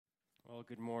Well,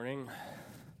 good morning.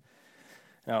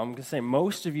 Now, I'm going to say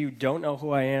most of you don't know who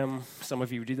I am. Some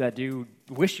of you do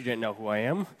wish you didn't know who I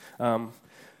am.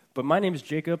 But my name is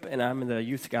Jacob, and I'm the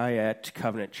youth guy at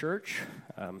Covenant Church.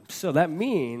 So that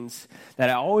means that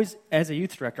as a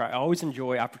youth director, I always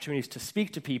enjoy opportunities to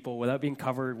speak to people without being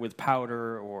covered with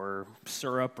powder or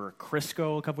syrup or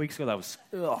Crisco a couple weeks ago. That was,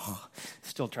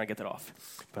 still trying to get that off.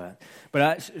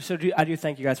 I do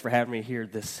thank you guys for having me here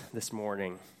this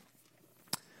morning.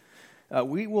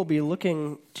 We will be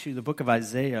looking to the book of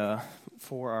Isaiah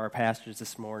for our passage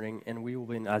this morning, and we will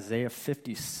be in Isaiah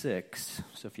 56.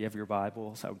 So if you have your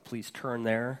Bibles, I would please turn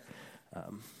there.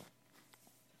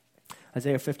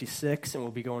 Isaiah 56, and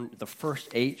we'll be going to the first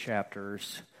 8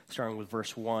 chapters, starting with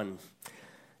verse 1.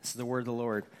 This is the word of the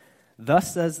Lord.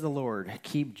 Thus says the Lord,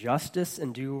 keep justice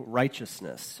and do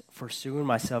righteousness, for soon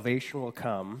my salvation will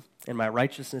come, and my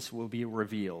righteousness will be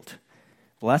revealed.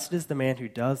 Blessed is the man who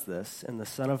does this, and the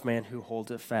Son of Man who holds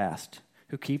it fast,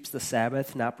 who keeps the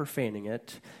Sabbath, not profaning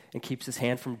it, and keeps his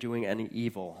hand from doing any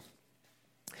evil.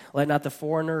 Let not the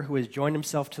foreigner who has joined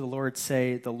himself to the Lord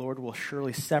say, the Lord will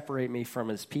surely separate me from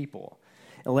his people.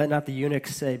 And let not the eunuch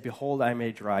say, behold, I am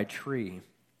a dry tree.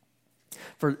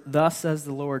 For thus says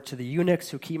the Lord to the eunuchs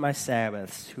who keep my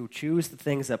Sabbaths, who choose the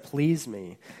things that please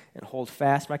me, and hold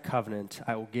fast my covenant,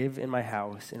 I will give in my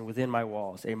house and within my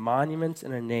walls a monument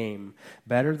and a name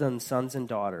better than sons and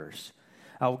daughters.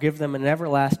 I will give them an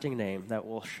everlasting name that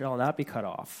shall not be cut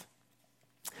off.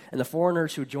 And the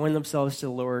foreigners who join themselves to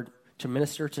the Lord to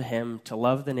minister to him, to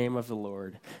love the name of the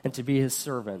Lord, and to be his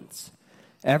servants.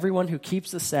 Everyone who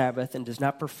keeps the Sabbath and does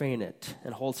not profane it,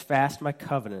 and holds fast my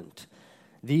covenant,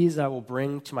 these I will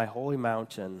bring to my holy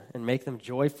mountain and make them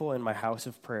joyful in my house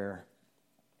of prayer.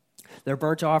 Their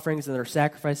burnt offerings and their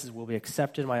sacrifices will be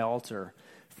accepted in my altar,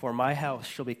 for my house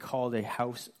shall be called a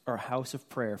house of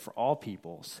prayer for all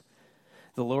peoples.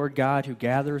 The Lord God who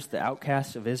gathers the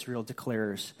outcasts of Israel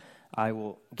declares, I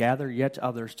will gather yet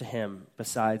others to him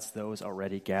besides those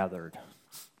already gathered.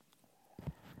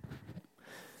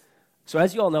 So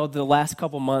as you all know, the last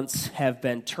couple months have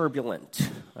been turbulent.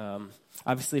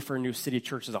 Obviously for New City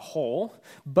Church as a whole,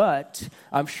 but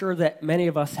I'm sure that many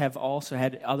of us have also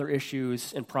had other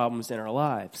issues and problems in our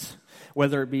lives,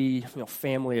 whether it be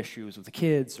family issues with the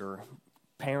kids or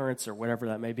parents or whatever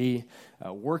that may be,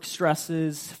 work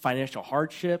stresses, financial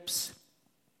hardships.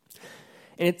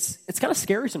 And it's kind of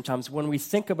scary sometimes when we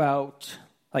think about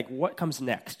what comes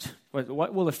next,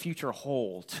 what will the future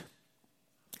hold?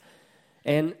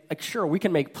 And sure, we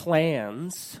can make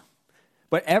plans,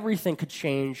 but everything could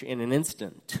change in an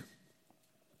instant.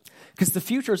 Because the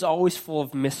future is always full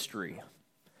of mystery.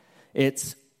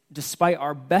 It's despite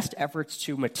our best efforts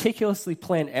to meticulously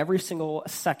plan every single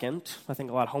second. I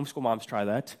think a lot of homeschool moms try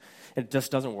that. And it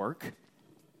just doesn't work.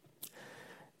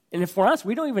 And if we're honest,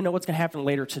 we don't even know what's going to happen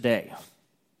later today.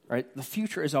 Right? The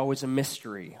future is always a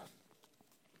mystery.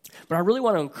 But I really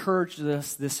want to encourage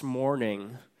this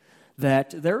morning that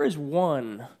there is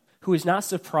one who is not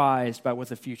surprised by what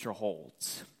the future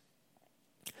holds.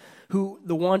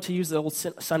 The one, to use the old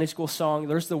Sunday school song,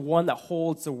 there's the one that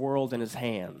holds the world in his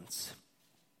hands.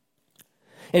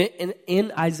 And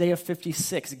in Isaiah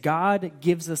 56, God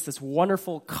gives us this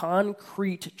wonderful,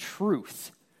 concrete truth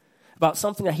about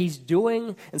something that he's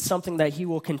doing and something that he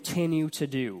will continue to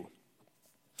do.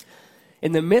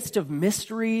 In the midst of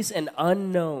mysteries and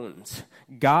unknowns,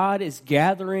 God is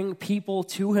gathering people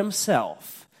to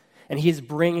himself, and he is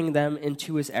bringing them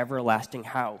into his everlasting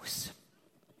house.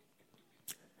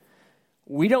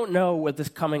 We don't know what this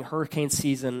coming hurricane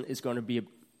season is going to be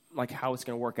like, how it's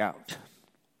going to work out.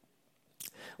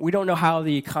 We don't know how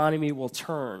the economy will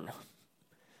turn.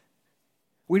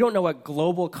 We don't know what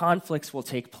global conflicts will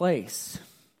take place.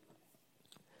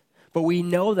 But we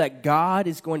know that God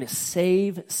is going to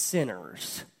save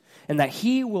sinners and that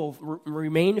he will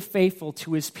remain faithful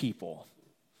to his people.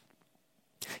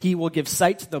 He will give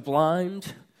sight to the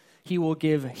blind, he will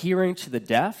give hearing to the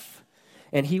deaf,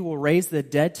 and he will raise the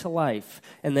dead to life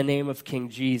in the name of King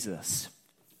Jesus.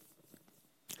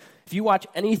 If you watch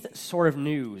any sort of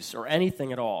news or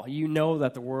anything at all, you know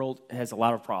that the world has a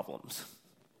lot of problems.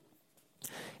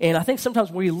 And I think sometimes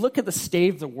when we look at the state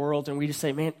of the world and we just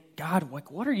say, man, God,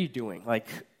 what are you doing?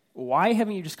 Why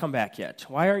haven't you just come back yet?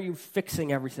 Why aren't you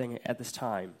fixing everything at this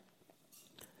time?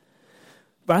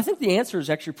 But I think the answer is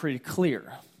actually pretty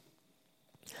clear.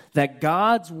 That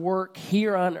God's work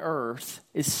here on earth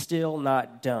is still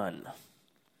not done.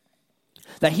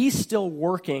 That he's still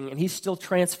working and he's still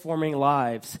transforming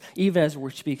lives, even as we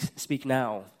speak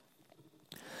now.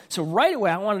 So right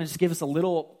away, I want to just give us a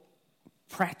little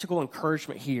practical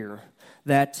encouragement here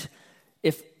that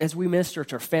if, as we minister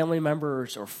to our family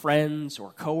members or friends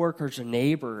or coworkers or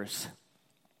neighbors,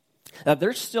 that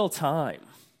there's still time,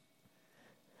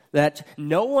 that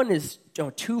no one is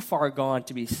too far gone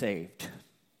to be saved,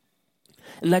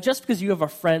 and that just because you have a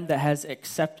friend that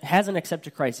hasn't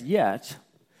accepted Christ yet,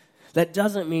 that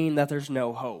doesn't mean that there's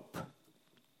no hope.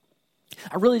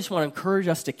 I really just want to encourage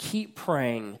us to keep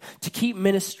praying, to keep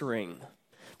ministering,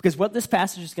 because what this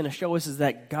passage is going to show us is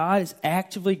that God is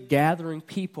actively gathering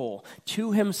people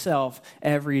to himself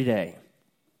every day.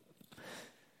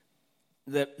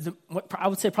 What I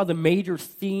would say probably the major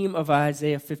theme of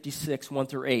Isaiah 56, 1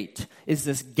 through 8, is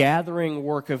this gathering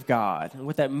work of God, and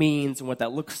what that means and what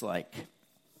that looks like.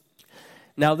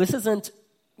 Now, this isn't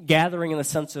gathering in the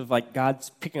sense of like God's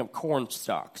picking up corn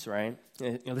stalks, right?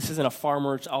 This isn't a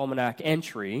farmer's almanac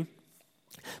entry.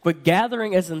 But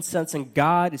gathering as in sense in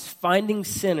God is finding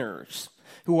sinners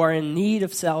who are in need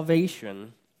of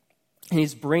salvation, and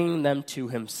he's bringing them to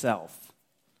himself.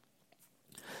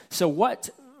 So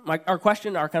our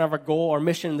question, our goal, our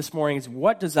mission this morning is,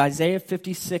 what does Isaiah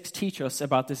 56 teach us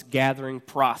about this gathering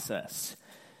process?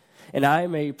 And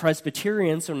I'm a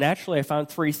Presbyterian, so naturally I found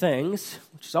 3 things,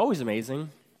 which is always amazing.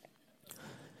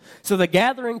 So the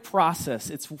gathering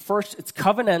process, it's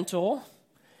covenantal,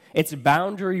 it's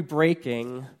boundary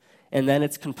breaking, and then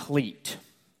it's complete.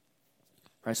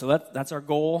 All right, so that's our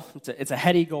goal. It's a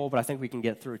heady goal, but I think we can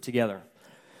get through it together.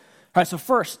 All right, so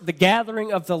first, the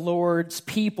gathering of the Lord's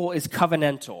people is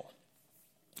covenantal.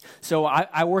 So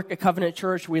I work at Covenant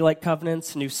Church. We like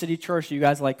covenants. New City Church, you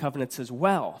guys like covenants as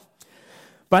well.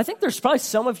 But I think there's probably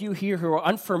some of you here who are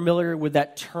unfamiliar with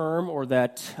that term or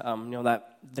that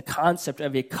the concept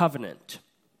of a covenant.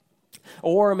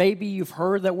 Or maybe you've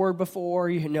heard that word before,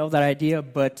 you know that idea,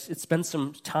 but it's been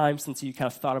some time since you kind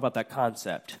of thought about that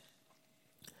concept.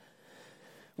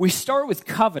 We start with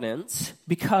covenants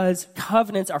because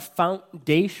covenants are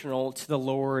foundational to the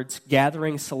Lord's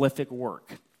gathering salvific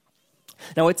work.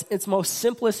 Now, its most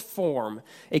simplest form,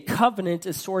 a covenant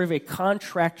is sort of a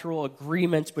contractual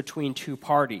agreement between two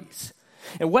parties.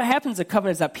 And what happens in a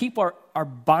covenant is that people are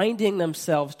binding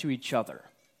themselves to each other.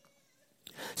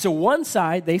 So one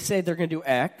side, they say they're going to do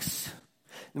X,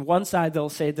 and one side, they'll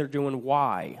say they're doing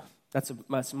Y. That's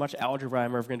as much algebra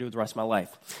I'm ever going to do with the rest of my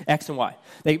life. X and Y.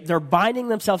 They're binding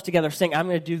themselves together, saying, I'm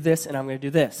going to do this, and I'm going to do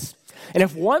this. And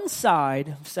if one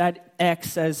side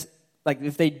X says, like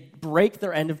if they break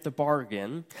their end of the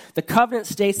bargain, the covenant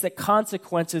states that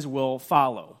consequences will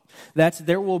follow. That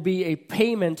there will be a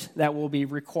payment that will be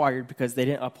required because they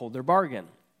didn't uphold their bargain.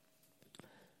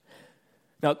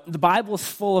 Now, the Bible is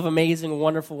full of amazing,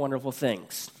 wonderful, wonderful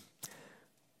things.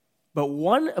 But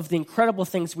one of the incredible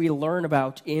things we learn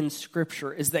about in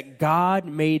Scripture is that God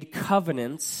made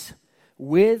covenants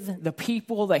with the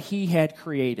people that he had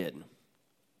created.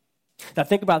 Now,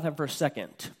 think about that for a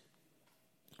second.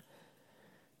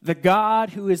 The God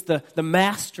who is the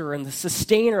master and the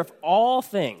sustainer of all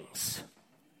things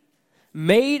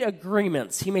made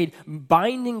agreements. He made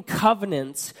binding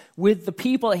covenants with the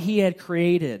people that he had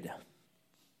created.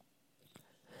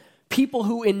 People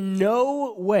who in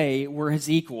no way were his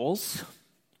equals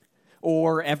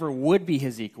or ever would be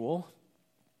his equal.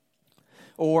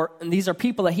 And these are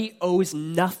people that he owes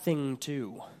nothing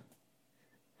to.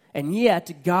 And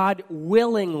yet, God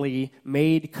willingly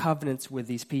made covenants with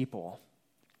these people.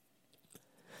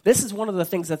 This is one of the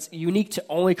things that's unique to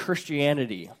only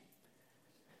Christianity.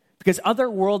 Because other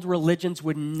world religions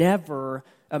would never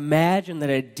imagine that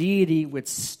a deity would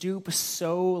stoop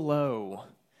so low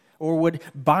or would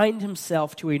bind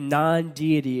himself to a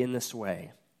non-deity in this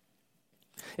way.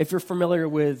 If you're familiar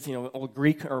with old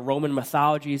Greek or Roman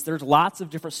mythologies, there's lots of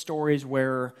different stories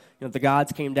where the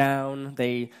gods came down,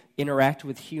 they interact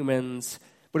with humans,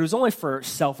 but it was only for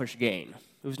selfish gain.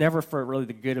 It was never for really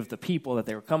the good of the people that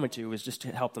they were coming to. It was just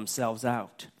to help themselves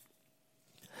out.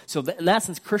 So in that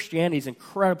sense, Christianity is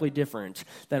incredibly different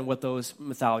than what those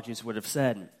mythologies would have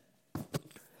said.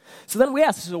 So then we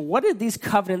ask, so what did these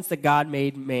covenants that God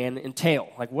made man entail?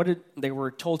 Like what did they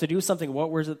were told to do something,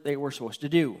 what was it they were supposed to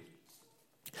do?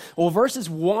 Well, verses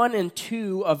 1 and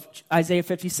 2 of Isaiah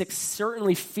 56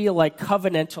 certainly feel like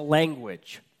covenantal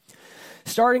language.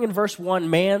 Starting in verse 1,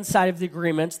 man's side of the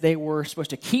agreement, they were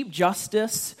supposed to keep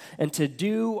justice and to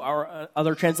do, or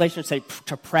other translations say,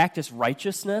 to practice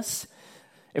righteousness.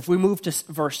 If we move to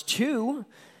verse 2,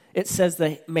 it says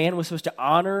that man was supposed to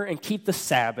honor and keep the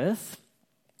Sabbath,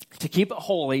 to keep it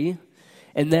holy,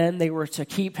 and then they were to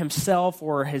keep himself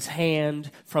or his hand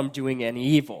from doing any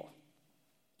evil.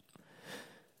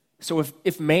 So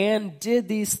if man did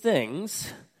these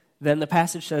things, then the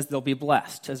passage says they'll be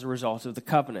blessed as a result of the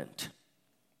covenant.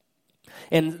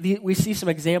 And we see some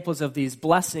examples of these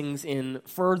blessings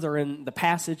further in the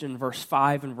passage in verse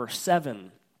 5 and verse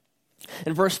 7.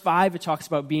 In verse 5, it talks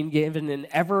about being given an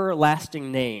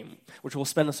everlasting name, which we'll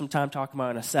spend some time talking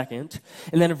about in a second.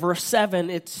 And then in verse 7,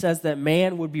 it says that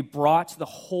man would be brought to the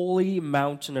holy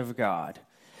mountain of God,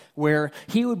 where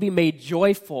he would be made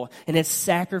joyful and his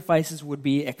sacrifices would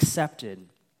be accepted.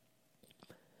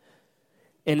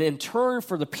 And in turn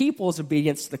for the people's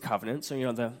obedience to the covenant,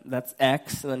 so that's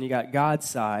X, and then you got God's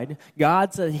side.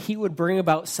 God said he would bring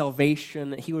about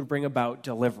salvation, he would bring about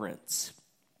deliverance.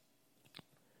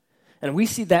 And we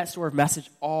see that sort of message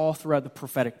all throughout the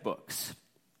prophetic books.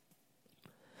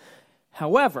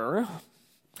 However,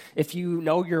 if you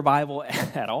know your Bible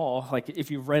at all, like if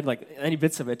you've read like any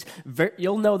bits of it,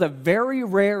 you'll know that very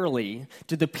rarely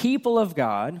do the people of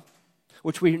God,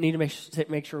 which we need to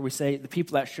make sure we say the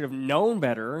people that should have known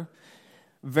better,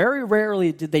 very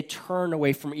rarely did they turn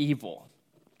away from evil.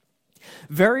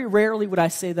 Very rarely would I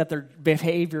say that their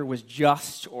behavior was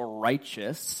just or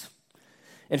righteous.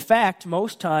 In fact,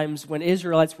 most times when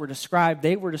Israelites were described,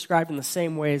 they were described in the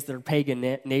same way as their pagan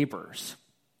neighbors.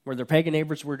 Where their pagan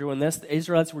neighbors were doing this, the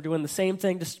Israelites were doing the same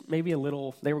thing, just maybe a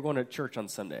little, they were going to church on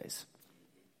Sundays.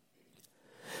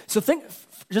 So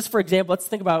just for example, let's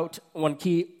think about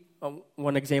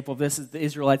one example of this is the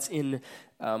Israelites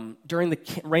during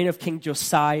the reign of King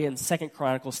Josiah in 2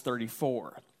 Chronicles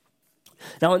 34.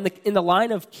 Now, in the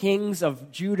line of kings of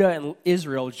Judah and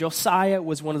Israel, Josiah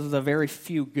was one of the very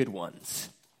few good ones.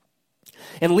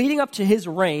 And leading up to his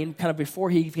reign, kind of before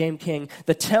he became king,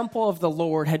 the temple of the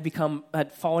Lord had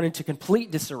fallen into complete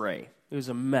disarray. It was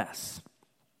a mess.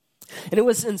 And it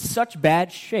was in such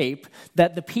bad shape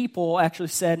that the people actually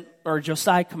said, or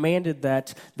Josiah commanded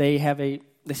that they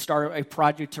start a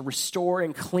project to restore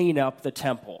and clean up the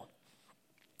temple.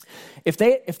 If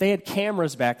they had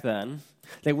cameras back then,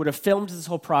 they would have filmed this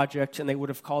whole project and they would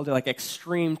have called it like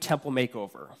Extreme Temple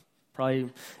Makeover. Probably,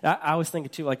 I was thinking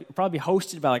too, like probably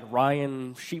hosted by like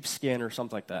Ryan Sheepskin or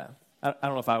something like that. I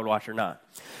don't know if I would watch or not.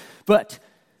 But,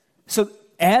 so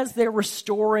as they're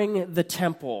restoring the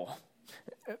temple,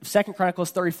 2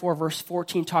 Chronicles 34 verse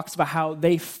 14 talks about how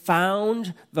they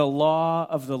found the law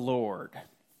of the Lord.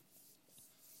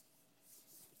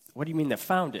 What do you mean they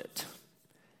found it?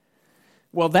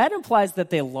 Well, that implies that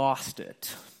they lost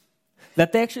it.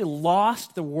 That they actually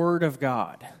lost the word of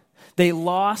God. They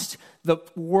lost the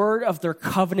word of their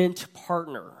covenant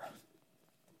partner.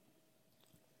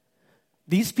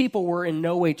 These people were in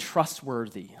no way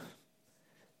trustworthy.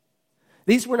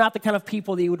 These were not the kind of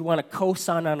people that you would want to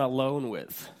co-sign on a loan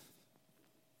with.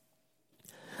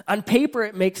 On paper,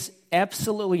 it makes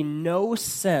absolutely no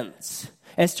sense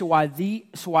as to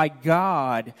why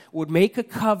God would make a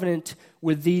covenant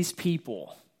with these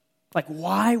people. Like,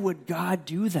 why would God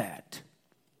do that?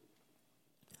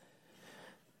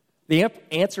 The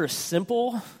answer is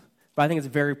simple, but I think it's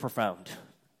very profound.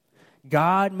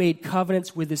 God made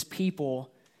covenants with his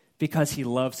people because he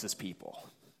loves his people.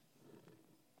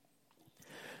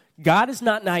 God is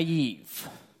not naive.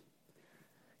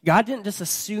 God didn't just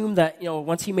assume that,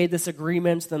 once he made this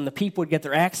agreement, then the people would get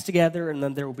their acts together and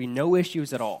then there would be no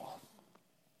issues at all.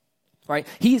 Right?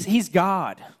 He's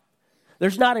God.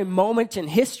 There's not a moment in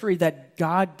history that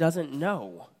God doesn't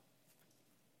know.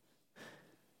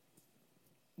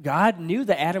 God knew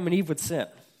that Adam and Eve would sin.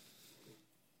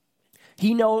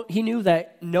 He knew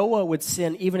that Noah would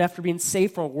sin even after being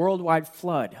saved from a worldwide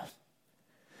flood.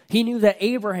 He knew that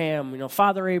Abraham,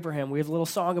 Father Abraham, we have a little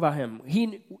song about him.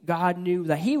 God knew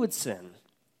that he would sin.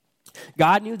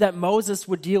 God knew that Moses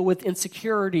would deal with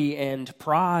insecurity and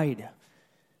pride.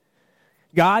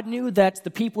 God knew that the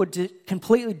people would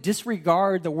completely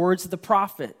disregard the words of the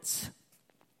prophets.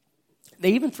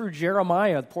 They even threw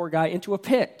Jeremiah, the poor guy, into a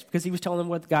pit because he was telling them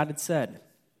what God had said.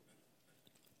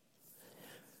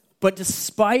 But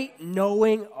despite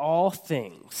knowing all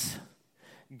things,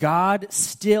 God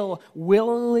still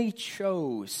willingly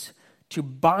chose to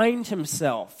bind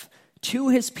himself to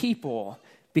his people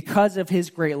because of his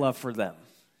great love for them.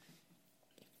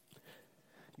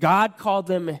 God called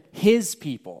them his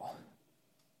people,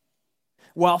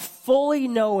 while fully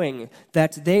knowing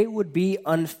that they would be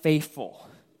unfaithful.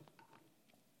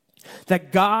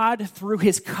 That God, through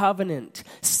his covenant,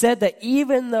 said that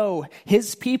even though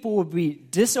his people would be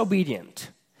disobedient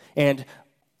and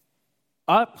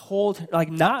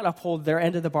not uphold their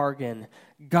end of the bargain,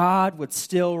 God would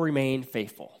still remain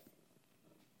faithful.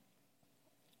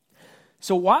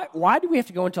 So why do we have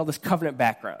to go into all this covenant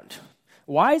background?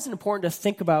 Why is it important to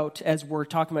think about, as we're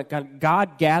talking about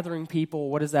God gathering people,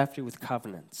 what does that have to do with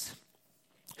covenants?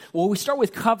 Well, we start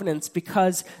with covenants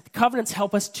because covenants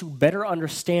help us to better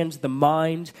understand the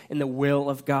mind and the will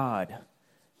of God.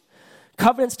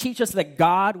 Covenants teach us that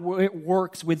God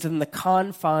works within the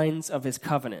confines of his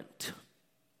covenant.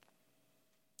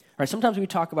 All right, sometimes we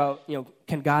talk about,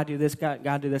 can God do this?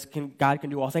 God do this? God can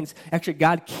do all things. Actually,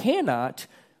 God cannot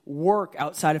work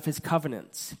outside of his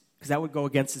covenants because that would go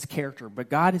against his character. But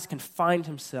God has confined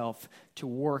himself to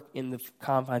work in the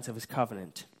confines of his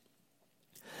covenant.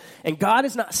 And God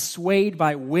is not swayed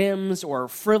by whims or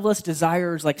frivolous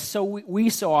desires like we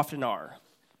so often are.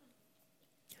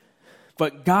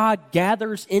 But God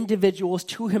gathers individuals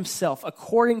to himself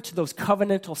according to those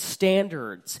covenantal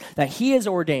standards that he has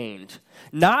ordained,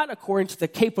 not according to the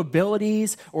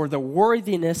capabilities or the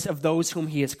worthiness of those whom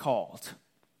he has called.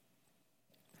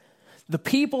 The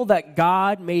people that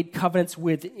God made covenants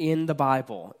with in the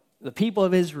Bible, the people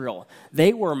of Israel,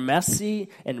 they were messy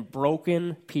and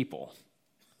broken people.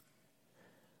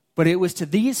 But it was to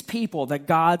these people that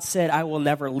God said, I will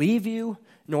never leave you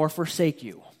nor forsake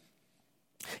you.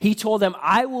 He told them,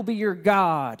 I will be your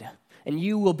God, and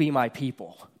you will be my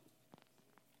people.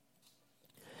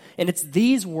 And it's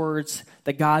these words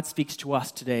that God speaks to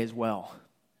us today as well.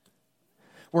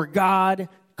 Where God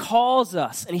calls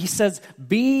us, and he says,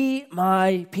 be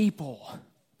my people.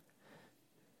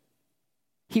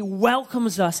 He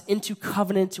welcomes us into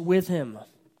covenant with him.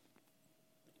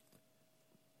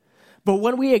 But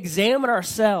when we examine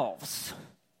ourselves,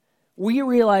 we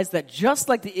realize that just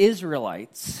like the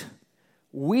Israelites,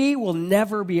 we will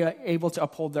never be able to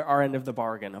uphold our end of the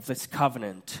bargain of this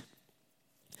covenant.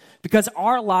 Because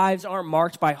our lives aren't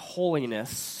marked by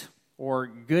holiness or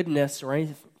goodness or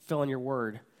anything, fill in your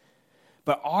word.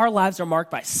 But our lives are marked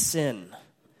by sin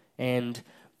and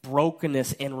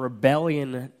brokenness and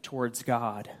rebellion towards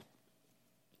God.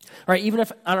 All right, even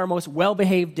if on our most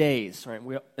well-behaved days, right,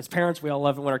 as parents, we all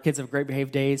love it when our kids have great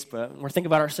behaved days, but when we're thinking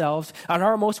about ourselves, on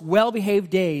our most well-behaved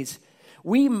days,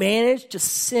 we manage to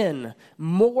sin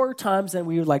more times than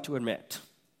we would like to admit.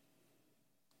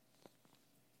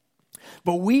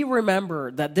 But we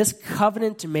remember that this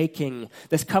covenant making,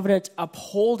 this covenant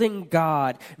upholding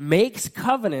God makes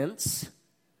covenants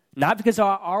not because of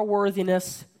our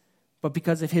worthiness, but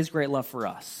because of his great love for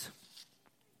us.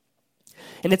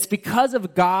 And it's because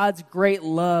of God's great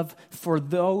love for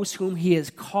those whom he has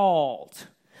called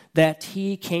that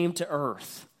he came to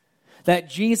earth. That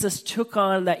Jesus took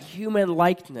on that human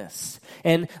likeness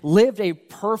and lived a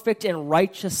perfect and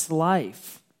righteous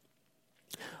life.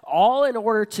 All in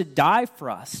order to die for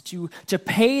us, to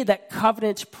pay that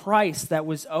covenant price that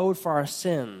was owed for our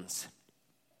sins.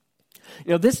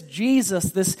 This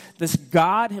Jesus, this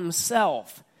God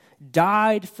himself,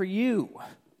 died for you.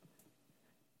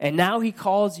 And now he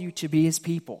calls you to be his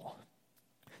people,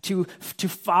 to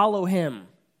follow him.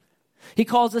 He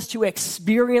calls us to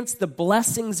experience the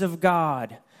blessings of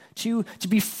God, to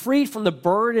be free from the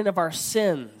burden of our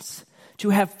sins, to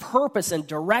have purpose and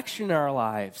direction in our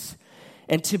lives,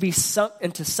 and to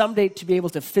someday to be able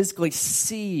to physically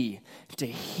see, to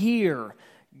hear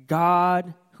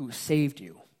God who saved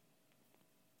you.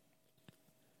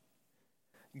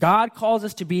 God calls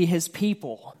us to be his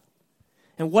people.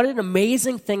 And what an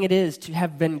amazing thing it is to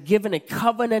have been given a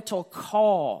covenantal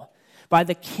call by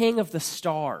the King of the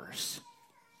stars.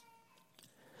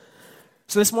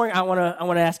 So this morning, I want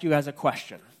to ask you guys a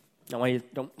question. I want you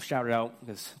don't shout it out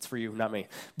because it's for you, not me.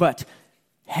 But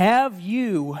have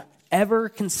you ever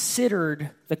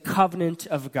considered the covenant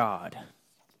of God?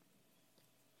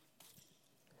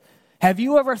 Have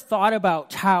you ever thought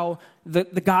about how the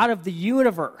God of the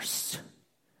universe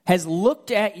has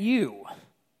looked at you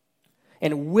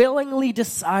and willingly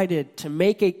decided to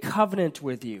make a covenant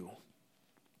with you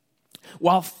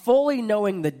while fully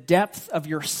knowing the depth of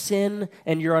your sin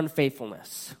and your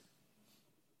unfaithfulness?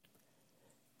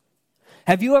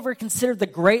 Have you ever considered the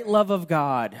great love of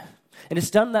God and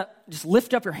just done that? Just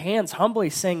lift up your hands humbly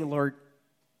saying, Lord,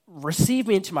 receive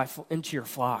me into your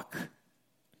flock.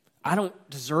 I don't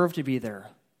deserve to be there,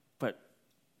 but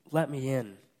let me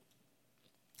in.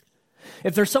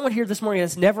 If there's someone here this morning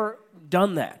that's never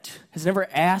done that, has never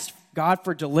asked God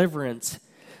for deliverance,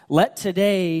 let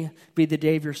today be the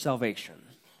day of your salvation.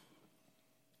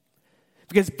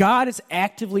 Because God is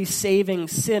actively saving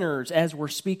sinners as we're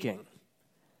speaking.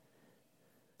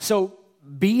 So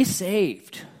be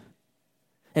saved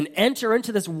and enter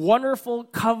into this wonderful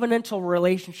covenantal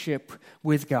relationship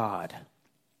with God.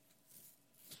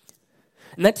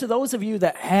 And then to those of you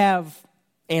that have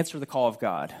answered the call of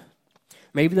God,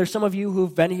 maybe there's some of you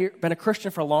who've been a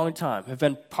Christian for a long time, have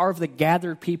been part of the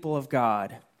gathered people of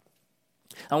God.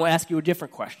 I want to ask you a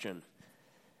different question.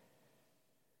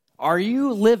 Are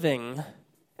you living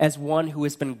as one who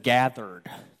has been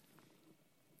gathered.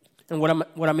 And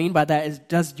what I mean by that is,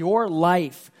 does your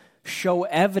life show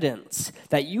evidence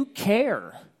that you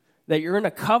care, that you're in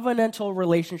a covenantal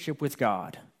relationship with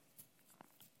God?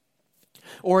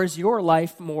 Or is your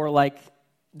life more like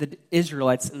the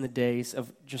Israelites in the days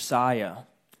of Josiah,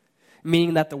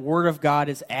 meaning that the word of God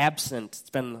is absent, it's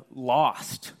been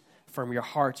lost from your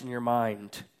heart and your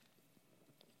mind?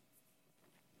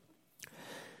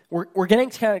 We're getting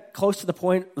kind of close to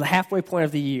the halfway point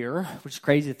of the year, which is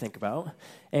crazy to think about,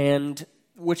 and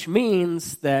which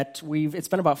means that it's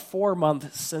been about 4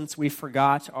 months since we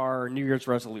forgot our New Year's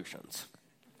resolutions.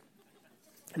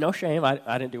 No shame,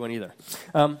 I didn't do one either.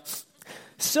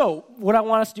 So what I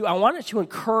want us to do, I wanted to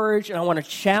encourage and I want to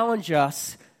challenge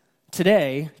us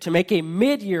today to make a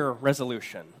mid-year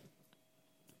resolution.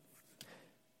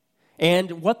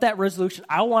 And what that resolution,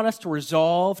 I want us to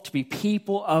resolve to be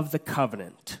people of the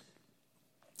covenant,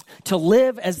 to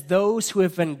live as those who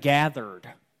have been gathered.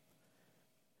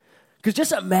 Because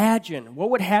just imagine what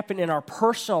would happen in our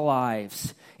personal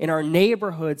lives, in our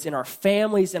neighborhoods, in our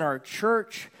families, in our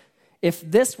church, if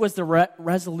this was the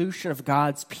resolution of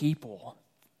God's people.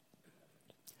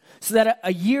 So that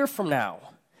a year from now,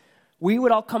 we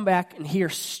would all come back and hear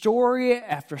story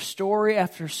after story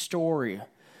after story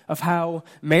of how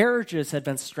marriages had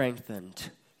been strengthened.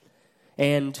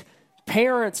 And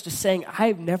parents just saying,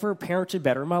 I've never parented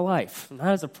better in my life. Not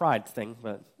as a pride thing,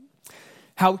 but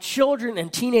how children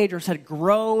and teenagers had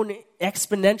grown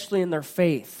exponentially in their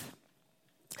faith.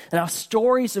 And how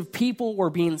stories of people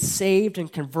were being saved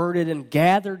and converted and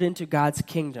gathered into God's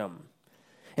kingdom.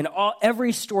 And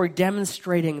every story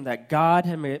demonstrating that God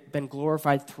had been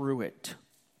glorified through it.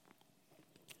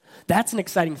 That's an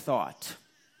exciting thought.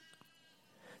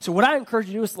 So what I encourage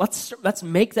you to do is let's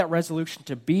make that resolution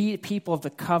to be people of the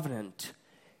covenant.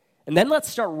 And then let's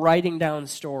start writing down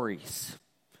stories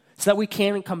so that we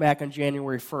can come back on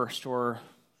January 1st or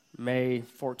May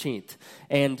 14th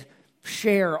and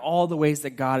share all the ways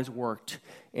that God has worked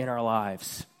in our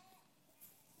lives.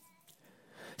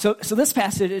 So this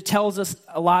passage, it tells us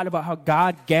a lot about how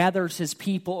God gathers his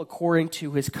people according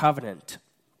to his covenant.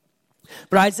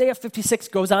 But Isaiah 56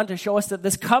 goes on to show us that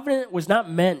this covenant was not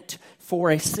meant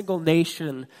for a single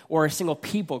nation or a single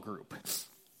people group.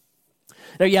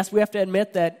 Now, yes, we have to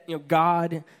admit that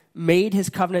God made his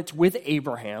covenant with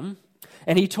Abraham,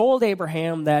 and he told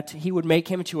Abraham that he would make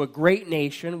him into a great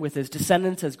nation with his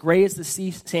descendants as gray as the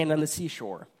sand on the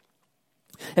seashore.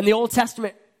 And the Old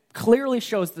Testament clearly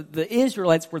shows that the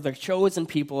Israelites were the chosen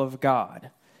people of God.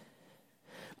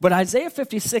 But Isaiah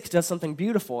 56 does something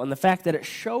beautiful in the fact that it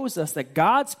shows us that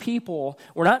God's people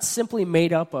were not simply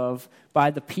made up of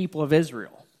by the people of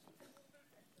Israel.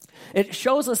 It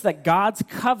shows us that God's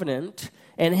covenant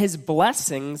and his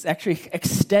blessings actually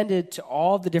extended to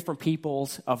all the different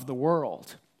peoples of the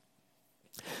world.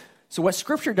 So what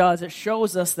Scripture does, it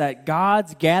shows us that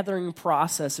God's gathering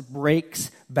process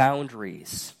breaks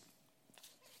boundaries.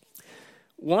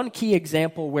 One key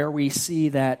example where we see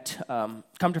that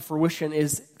come to fruition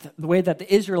is the way that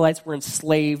the Israelites were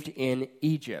enslaved in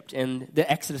Egypt in the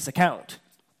Exodus account.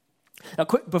 Now,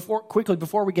 quickly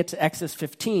before we get to Exodus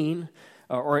 15,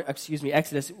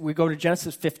 Exodus, we go to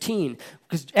Genesis 15,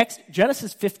 because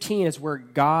Genesis 15 is where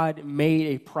God made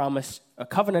a promise, a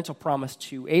covenantal promise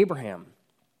to Abraham.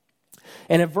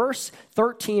 And in verse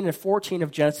 13 and 14 of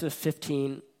Genesis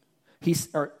 15,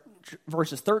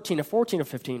 verses 13 to 14 of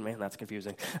 15, man, that's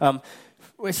confusing.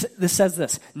 This says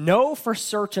this: know for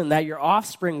certain that your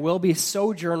offspring will be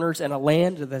sojourners in a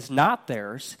land that is not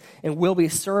theirs, and will be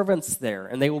servants there,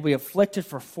 and they will be afflicted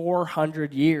for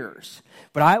 400 years.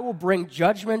 But I will bring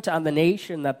judgment on the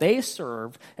nation that they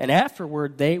serve, and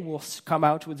afterward they will come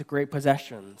out with great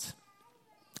possessions.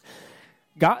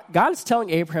 God is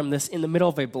telling Abraham this in the middle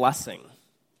of a blessing.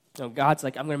 God's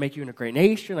like, I'm going to make you into a great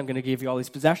nation. I'm going to give you all these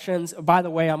possessions. By the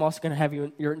way, I'm also going to have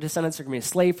your descendants are going to be a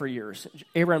slave for years.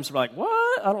 Abraham's like,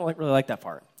 what? I don't really like that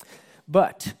part.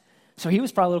 But, so he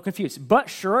was probably a little confused. But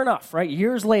sure enough, right,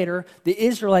 years later, the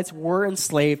Israelites were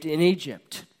enslaved in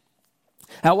Egypt.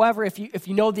 However, if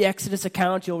you know the Exodus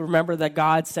account, you'll remember that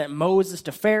God sent Moses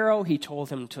to Pharaoh. He told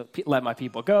him to let my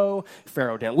people go.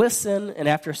 Pharaoh didn't listen. And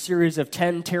after a series of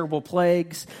 10 terrible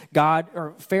plagues,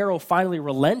 Pharaoh finally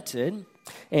relented,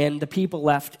 and the people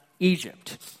left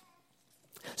Egypt.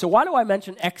 So why do I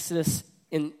mention Exodus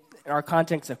in our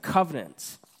context of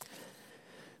covenants?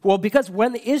 Well, because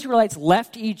when the Israelites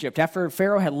left Egypt, after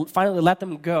Pharaoh had finally let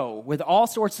them go, with all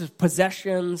sorts of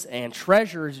possessions and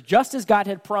treasures, just as God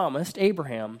had promised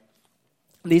Abraham,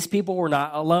 these people were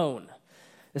not alone.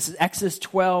 This is Exodus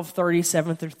 12,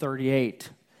 37 through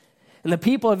 38. And the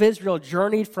people of Israel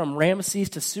journeyed from Ramesses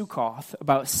to Succoth,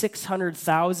 about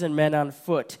 600,000 men on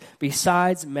foot,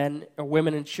 besides men,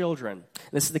 women, and children.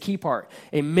 This is the key part.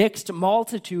 A mixed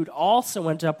multitude also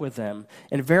went up with them,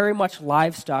 and very much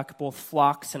livestock, both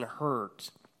flocks and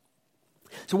herds.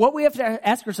 So what we have to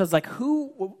ask ourselves, like,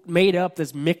 who made up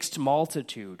this mixed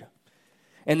multitude?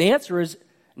 And the answer is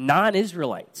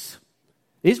non-Israelites.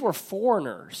 These were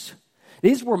foreigners.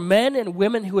 These were men and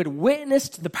women who had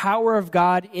witnessed the power of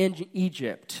God in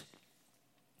Egypt.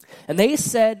 And they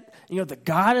said, the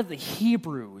God of the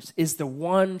Hebrews is the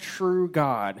one true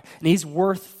God, and he's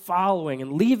worth following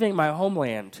and leaving my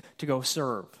homeland to go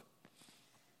serve.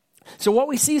 So what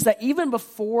we see is that even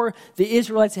before the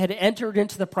Israelites had entered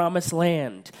into the promised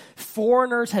land,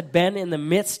 foreigners had been in the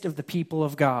midst of the people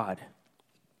of God.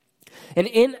 And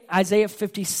in Isaiah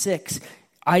 56,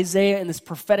 Isaiah, in this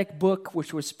prophetic book,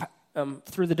 which was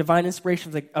through the divine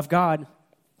inspiration of God,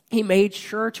 he made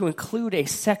sure to include a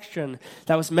section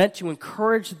that was meant to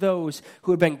encourage those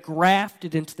who had been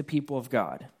grafted into the people of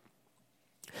God.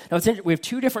 Now, it's interesting. We have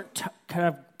two different kind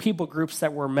of people groups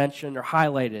that were mentioned or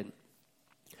highlighted.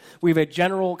 We have a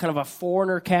general kind of a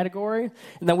foreigner category,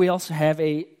 and then we also have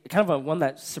a kind of a one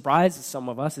that surprises some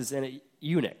of us is in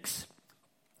eunuchs.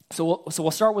 So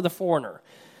we'll start with the foreigner.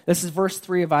 This is verse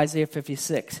 3 of Isaiah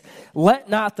 56. Let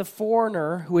not the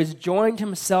foreigner who has joined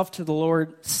himself to the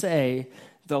Lord say,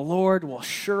 the Lord will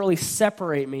surely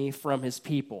separate me from his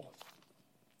people.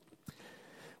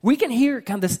 We can hear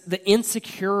kind of the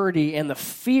insecurity and the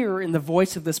fear in the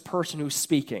voice of this person who's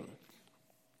speaking.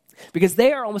 Because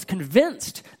they are almost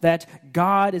convinced that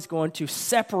God is going to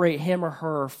separate him or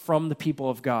her from the people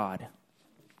of God.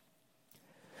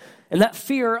 And that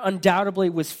fear undoubtedly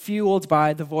was fueled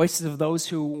by the voices of those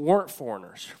who weren't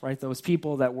foreigners, right? Those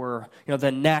people that were,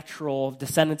 the natural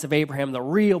descendants of Abraham, the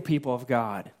real people of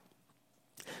God.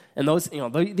 And those,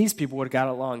 these people would have got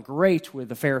along great with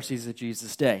the Pharisees of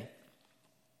Jesus' day.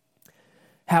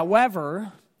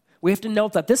 However, we have to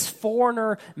note that this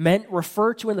foreigner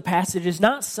referred to in the passage is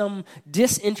not some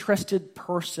disinterested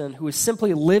person who is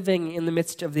simply living in the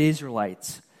midst of the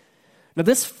Israelites. Now,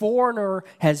 this foreigner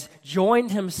has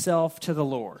joined himself to the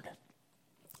Lord.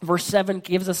 Verse 7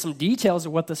 gives us some details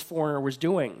of what this foreigner was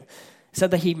doing. It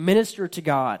said that he ministered to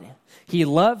God. He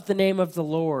loved the name of the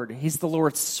Lord. He's the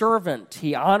Lord's servant.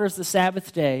 He honors the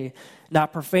Sabbath day,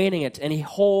 not profaning it, and he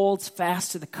holds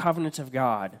fast to the covenant of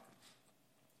God.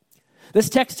 This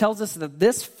text tells us that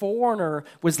this foreigner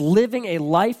was living a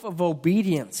life of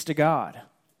obedience to God.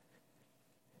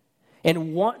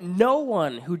 And no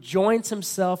one who joins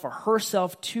himself or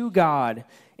herself to God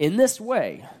in this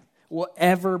way will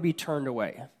ever be turned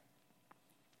away.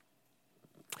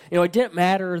 It didn't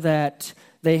matter that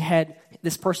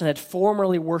this person had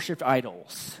formerly worshipped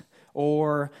idols,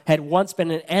 or had once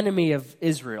been an enemy of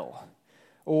Israel,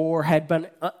 or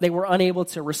they were unable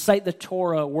to recite the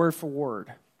Torah word for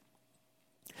word.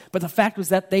 But the fact was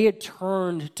that they had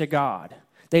turned to God.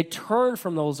 They turned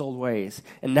from those old ways,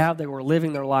 and now they were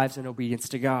living their lives in obedience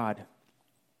to God.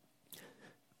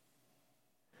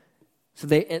 So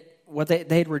they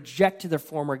had rejected their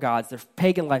former gods, their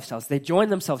pagan lifestyles. They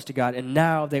joined themselves to God, and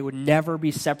now they would never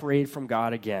be separated from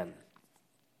God again.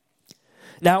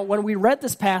 Now, when we read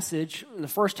this passage the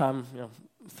first time,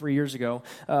 3 years ago,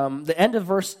 the end of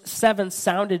verse 7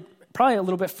 sounded probably a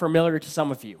little bit familiar to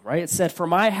some of you, right? It said, "For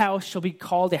my house shall be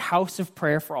called a house of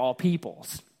prayer for all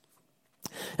peoples."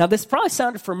 Now, this probably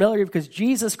sounded familiar because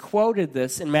Jesus quoted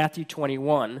this in Matthew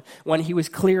 21 when he was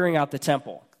clearing out the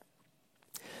temple.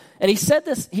 And he said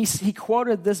this, he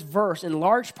quoted this verse in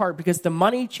large part because the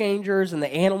money changers and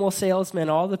the animal salesmen,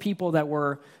 all the people that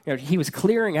were, he was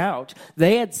clearing out,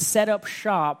 they had set up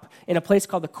shop in a place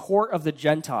called the Court of the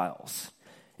Gentiles.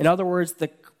 In other words,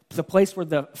 the place where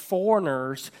the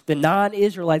foreigners, the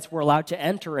non-Israelites, were allowed to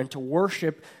enter and to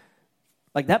worship.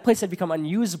 Like, that place had become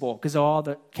unusable because of all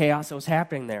the chaos that was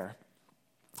happening there.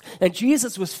 And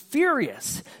Jesus was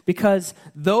furious because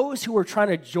those who were trying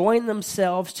to join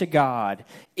themselves to God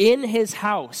in his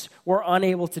house were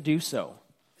unable to do so.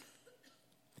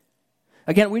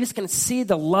 Again, we just can see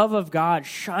the love of God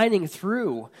shining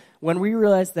through when we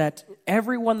realize that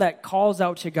everyone that calls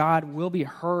out to God will be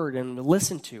heard and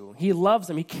listened to. He loves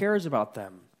them. He cares about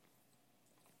them.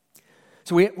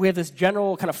 So we have this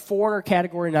general kind of foreigner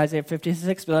category in Isaiah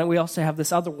 56, but then we also have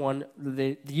this other one,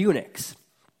 the eunuchs.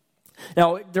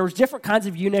 Now, there was different kinds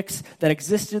of eunuchs that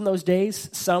existed in those days.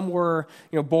 Some were,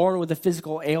 born with a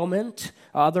physical ailment.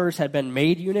 Others had been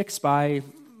made eunuchs by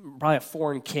probably a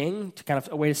foreign king to kind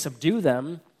of a way to subdue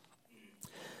them.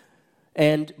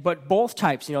 But both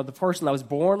types, the person that was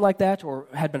born like that or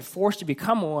had been forced to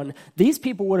become one, these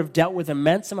people would have dealt with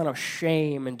immense amount of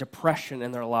shame and depression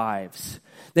in their lives.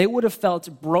 They would have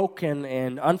felt broken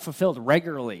and unfulfilled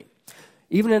regularly.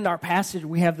 Even in our passage,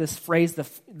 we have this phrase,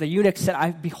 the eunuch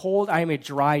said, "Behold, I am a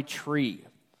dry tree."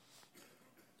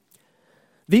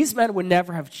 These men would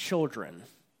never have children,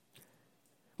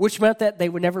 which meant that they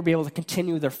would never be able to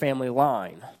continue their family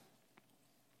line,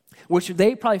 which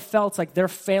they probably felt like their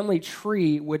family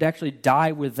tree would actually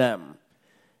die with them.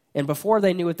 And before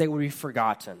they knew it, they would be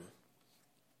forgotten.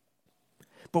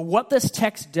 But what this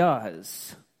text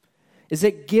does is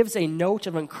it gives a note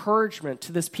of encouragement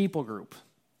to this people group.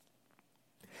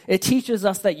 It teaches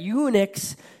us that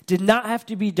eunuchs did not have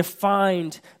to be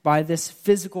defined by this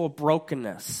physical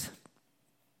brokenness,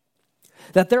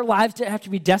 that their lives didn't have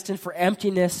to be destined for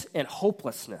emptiness and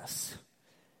hopelessness.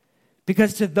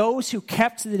 Because to those who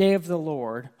kept the day of the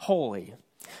Lord holy,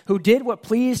 who did what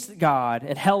pleased God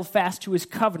and held fast to his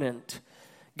covenant,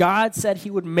 God said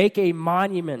he would make a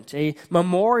monument, a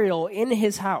memorial in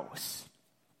his house,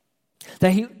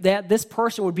 that this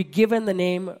person would be given the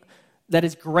name that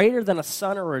is greater than a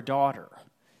son or a daughter,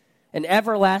 an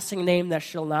everlasting name that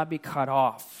shall not be cut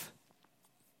off.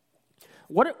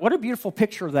 What a beautiful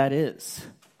picture that is.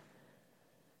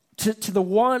 To the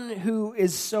one who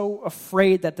is so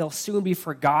afraid that they'll soon be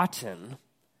forgotten,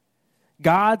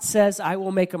 God says, "I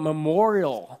will make a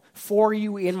memorial for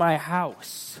you in my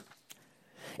house."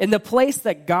 In the place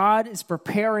that God is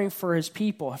preparing for his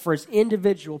people, for his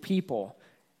individual people,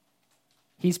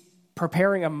 he's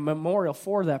preparing a memorial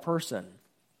for that person.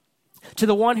 To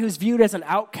the one who's viewed as an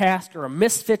outcast or a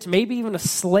misfit, maybe even a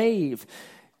slave,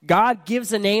 God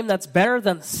gives a name that's better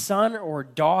than son or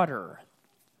daughter.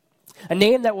 A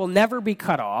name that will never be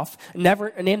cut off,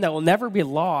 a name that will never be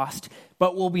lost,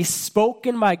 but will be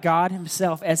spoken by God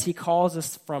himself as he calls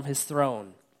us from his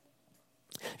throne.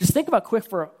 Just think about quick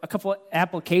for a couple of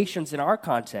applications in our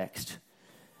context.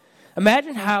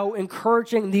 Imagine how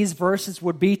encouraging these verses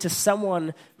would be to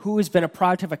someone who has been a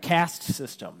product of a caste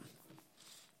system,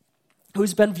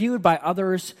 who's been viewed by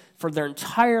others for their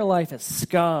entire life as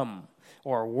scum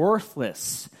or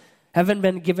worthless, haven't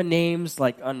been given names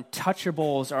like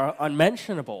untouchables or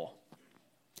unmentionable.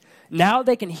 Now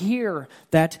they can hear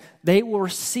that they will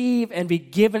receive and be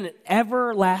given an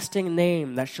everlasting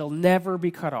name that shall never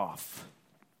be cut off.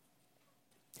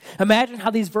 Imagine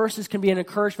how these verses can be an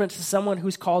encouragement to someone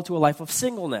who's called to a life of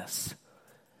singleness.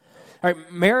 All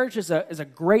right, marriage is a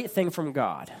great thing from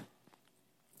God.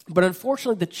 But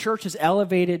unfortunately, the church has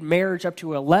elevated marriage up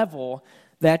to a level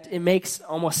that it makes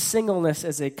almost singleness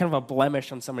as a kind of a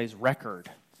blemish on somebody's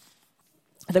record.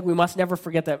 I think we must never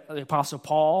forget that the Apostle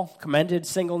Paul commended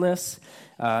singleness,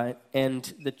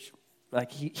 and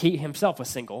he himself was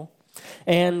single.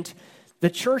 And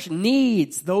the church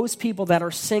needs those people that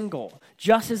are single,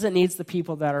 just as it needs the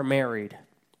people that are married.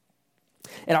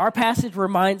 And our passage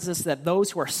reminds us that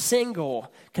those who are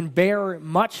single can bear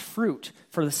much fruit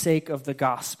for the sake of the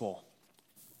gospel.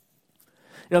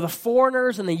 The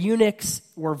foreigners and the eunuchs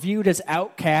were viewed as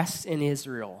outcasts in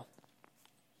Israel.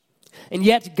 And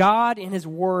yet God in his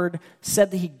word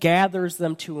said that he gathers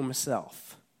them to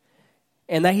himself,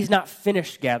 and that he's not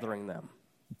finished gathering them.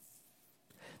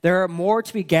 There are more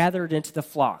to be gathered into the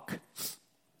flock.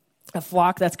 A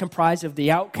flock that's comprised of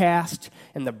the outcast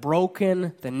and the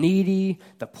broken, the needy,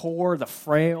 the poor, the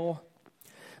frail.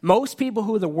 Most people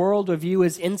who the world would view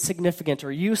as insignificant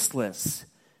or useless,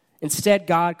 instead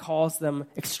God calls them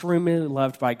extremely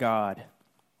loved by God.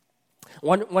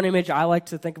 One image I like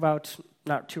to think about,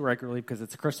 not too regularly because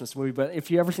it's a Christmas movie, but if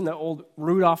you ever seen the old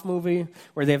Rudolph movie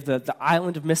where they have the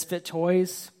island of misfit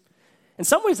toys, in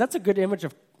some ways that's a good image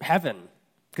of heaven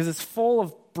because it's full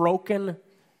of broken,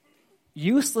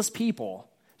 useless people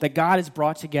that God has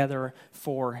brought together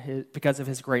because of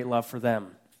his great love for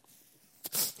them.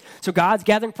 So God's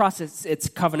gathering process, it's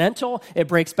covenantal, it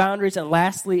breaks boundaries, and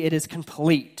lastly, it is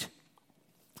complete.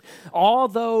 All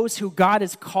those who God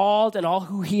has called and all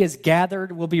who he has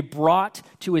gathered will be brought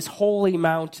to his holy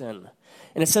mountain.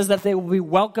 And it says that they will be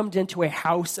welcomed into a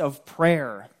house of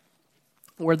prayer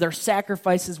where their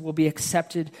sacrifices will be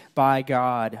accepted by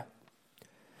God.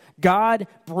 God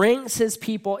brings his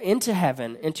people into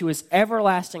heaven, into his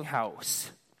everlasting house,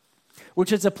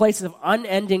 which is a place of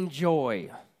unending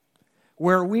joy,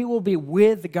 where we will be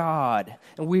with God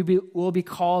and will be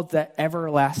called the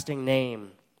everlasting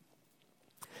name.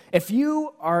 If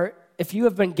you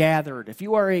have been gathered, if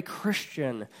you are a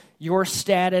Christian, your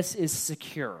status is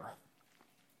secure,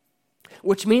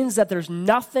 which means that there's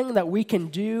nothing that we can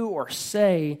do or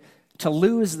say to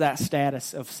lose that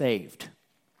status of saved.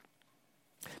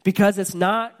 Because it's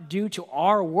not due to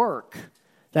our work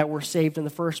that we're saved in the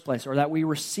first place, or that we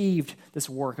received this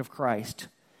work of Christ.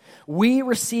 We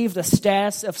receive the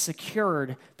status of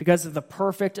secured because of the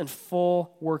perfect and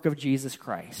full work of Jesus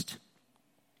Christ.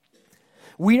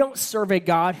 We don't serve a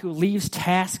God who leaves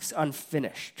tasks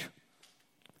unfinished,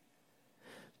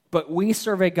 but we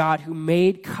serve a God who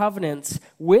made covenants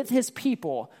with his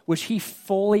people, which he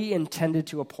fully intended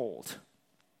to uphold.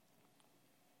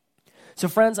 So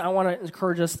friends, I want to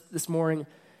encourage us this morning,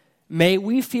 may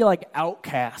we feel like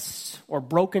outcasts or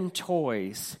broken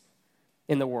toys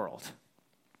in the world.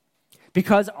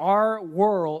 Because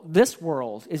this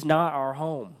world is not our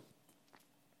home.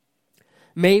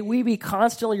 May we be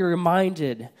constantly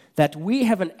reminded that we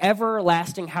have an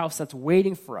everlasting house that's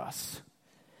waiting for us,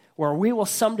 where we will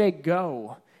someday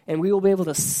go and we will be able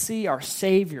to see our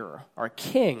Savior, our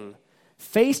King,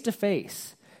 face to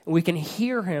face, and we can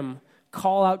hear him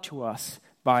call out to us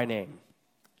by name.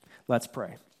 Let's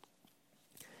pray.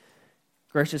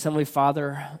 Gracious Heavenly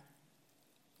Father,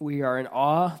 we are in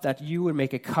awe that you would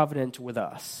make a covenant with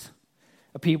us,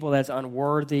 a people that's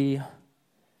unworthy,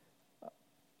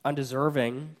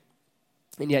 undeserving,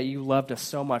 and yet you loved us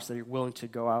so much that you're willing to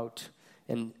go out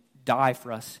and die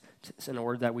for us in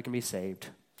order that we can be saved.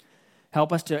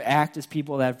 Help us to act as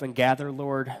people that have been gathered,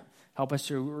 Lord. Help us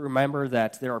to remember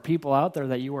that there are people out there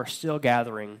that you are still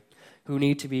gathering who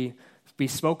need to be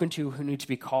spoken to, who need to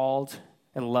be called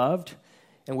and loved.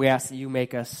 And we ask that you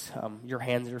make us your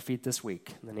hands and your feet this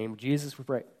week. In the name of Jesus, we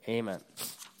pray. Amen.